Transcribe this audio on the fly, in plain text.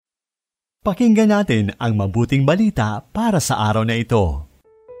Pakinggan natin ang mabuting balita para sa araw na ito.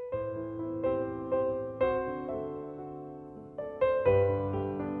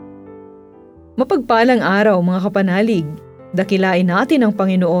 Mapagpalang araw mga kapanalig, dakilain natin ang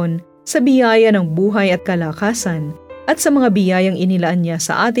Panginoon sa biyaya ng buhay at kalakasan at sa mga biyayang inilaan niya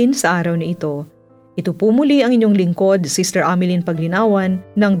sa atin sa araw na ito. Ito po muli ang inyong lingkod, Sister Ameline Paglinawan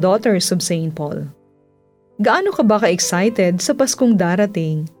ng Daughters of St. Paul. Gaano ka ba ka-excited sa Paskong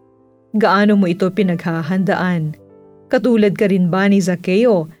darating? Gaano mo ito pinaghahandaan? Katulad ka rin ba ni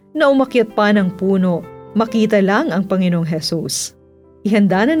Zaccheo na umakyat pa ng puno, makita lang ang Panginoong Hesus?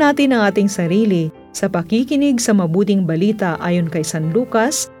 Ihanda na natin ang ating sarili sa pakikinig sa mabuting balita ayon kay San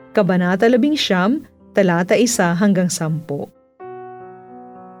Lucas, Kabanata 11, talata 1 hanggang 10.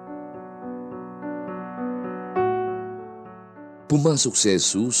 Pumasok si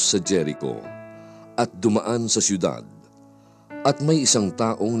Jesus sa Jericho at dumaan sa siyudad. At may isang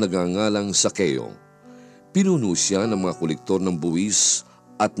taong nagangalang Zaccheo. Pinuno siya ng mga kolektor ng buwis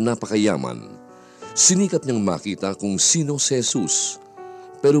at napakayaman. Sinikat niyang makita kung sino si Jesus.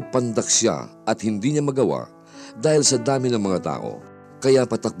 Pero pandak siya at hindi niya magawa dahil sa dami ng mga tao. Kaya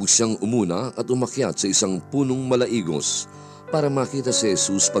patakbo siyang umuna at umakyat sa isang punong malaigos para makita si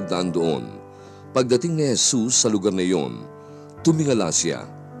Jesus pagdaan doon. Pagdating ni Jesus sa lugar na iyon, tumingala siya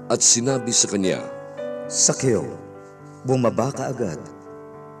at sinabi sa kanya, Zaccheo, bumaba ka agad.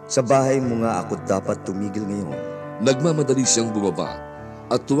 Sa bahay mo nga ako dapat tumigil ngayon. Nagmamadali siyang bumaba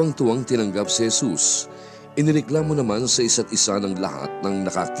at tuwang-tuwang tinanggap si Jesus. Inireklamo naman sa isa't isa ng lahat ng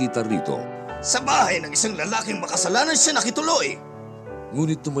nakakita rito. Sa bahay ng isang lalaking makasalanan siya nakituloy.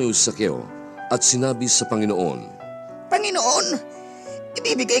 Ngunit tumayo si Zaccheo at sinabi sa Panginoon, Panginoon,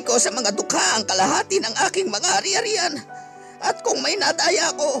 ibibigay ko sa mga dukha ang kalahati ng aking mga ari-arian. At kung may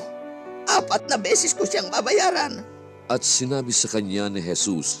nadaya ko, 4 na beses ko siyang babayaran. At sinabi sa kanya ni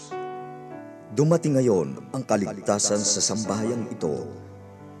Jesus, Dumating ngayon ang kaligtasan sa sambahayang ito,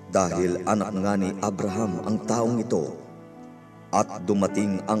 dahil anak nga ni Abraham ang taong ito. At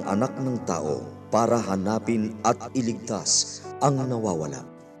dumating ang anak ng tao para hanapin at iligtas ang nawawala.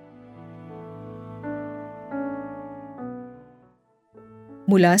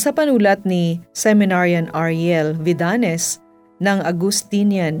 Mula sa panulat ni Seminarian Ariel Vidanes ng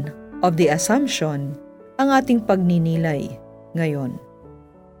Augustinian of the Assumption, ang ating pagninilay ngayon.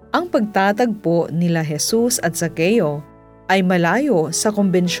 Ang pagtatagpo nila Jesus at Zaccheo ay malayo sa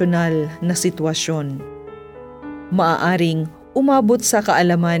konbensyonal na sitwasyon. Maaaring umabot sa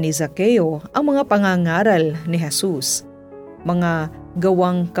kaalaman ni Zaccheo ang mga pangangaral ni Jesus, mga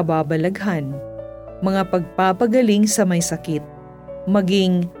gawang kababalaghan, mga pagpapagaling sa may sakit,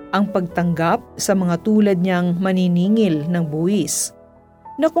 maging ang pagtanggap sa mga tulad niyang maniningil ng buwis,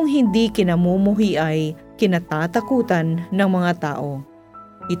 na kung hindi kinamumuhi ay kinatatakutan ng mga tao.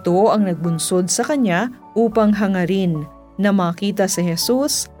 Ito ang nagbunsod sa kanya upang hangarin na makita si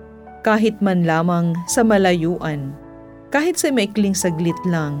Jesus kahit man lamang sa malayuan, kahit sa maikling saglit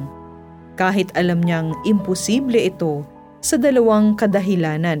lang, kahit alam niyang imposible ito sa 2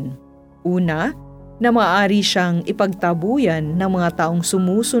 kadahilanan. Una, na maaari siyang ipagtabuyan ng mga taong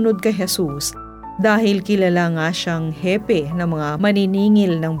sumusunod kay Jesus dahil kilala nga siyang hepe ng mga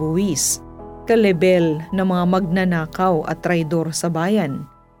maniningil ng buwis, kalebel ng mga magnanakaw at traidor sa bayan.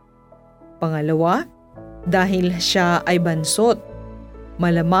 Pangalawa, dahil siya ay bansot,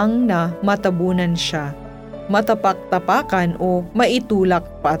 malamang na matabunan siya, matapak-tapakan o maitulak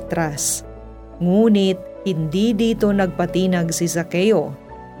paatras. Ngunit hindi dito nagpatinag si Zaccheo.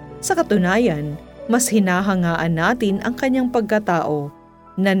 Sa katunayan, mas hinahangaan natin ang kanyang pagkatao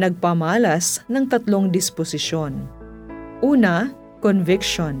na nagpamalas ng 3 disposisyon. Una,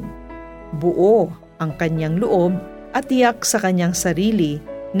 conviction. Buo ang kanyang loob at tiyak sa kanyang sarili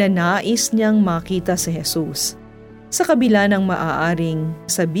na nais niyang makita si Jesus, sa kabila ng maaaring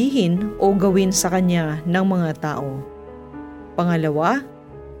sabihin o gawin sa kanya ng mga tao. Pangalawa,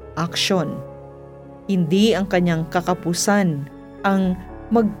 action. Hindi ang kanyang kakapusan ang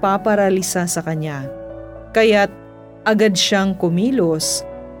magpaparalisa sa kanya, kaya't agad siyang kumilos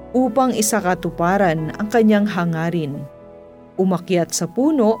upang isakatuparan ang kanyang hangarin. Umakyat sa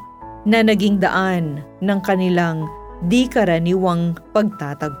puno na naging daan ng kanilang di karaniwang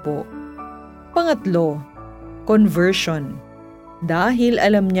pagtatagpo. Pangatlo, conversion. Dahil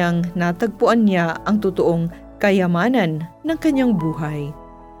alam niyang natagpuan niya ang totoong kayamanan ng kanyang buhay,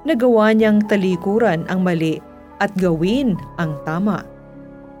 nagawa niyang talikuran ang mali at gawin ang tama.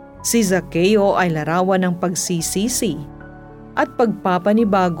 Si Zaccheo ay larawan ng pagsisisi at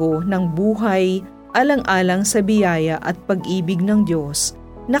pagpapanibago ng buhay alang-alang sa biyaya at pag-ibig ng Diyos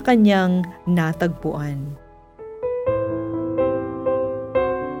na kanyang natagpuan.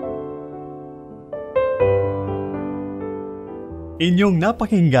 Inyong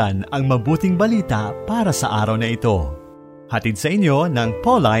napakinggan ang mabuting balita para sa araw na ito. Hatid sa inyo ng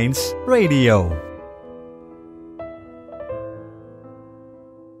Paulines Radio.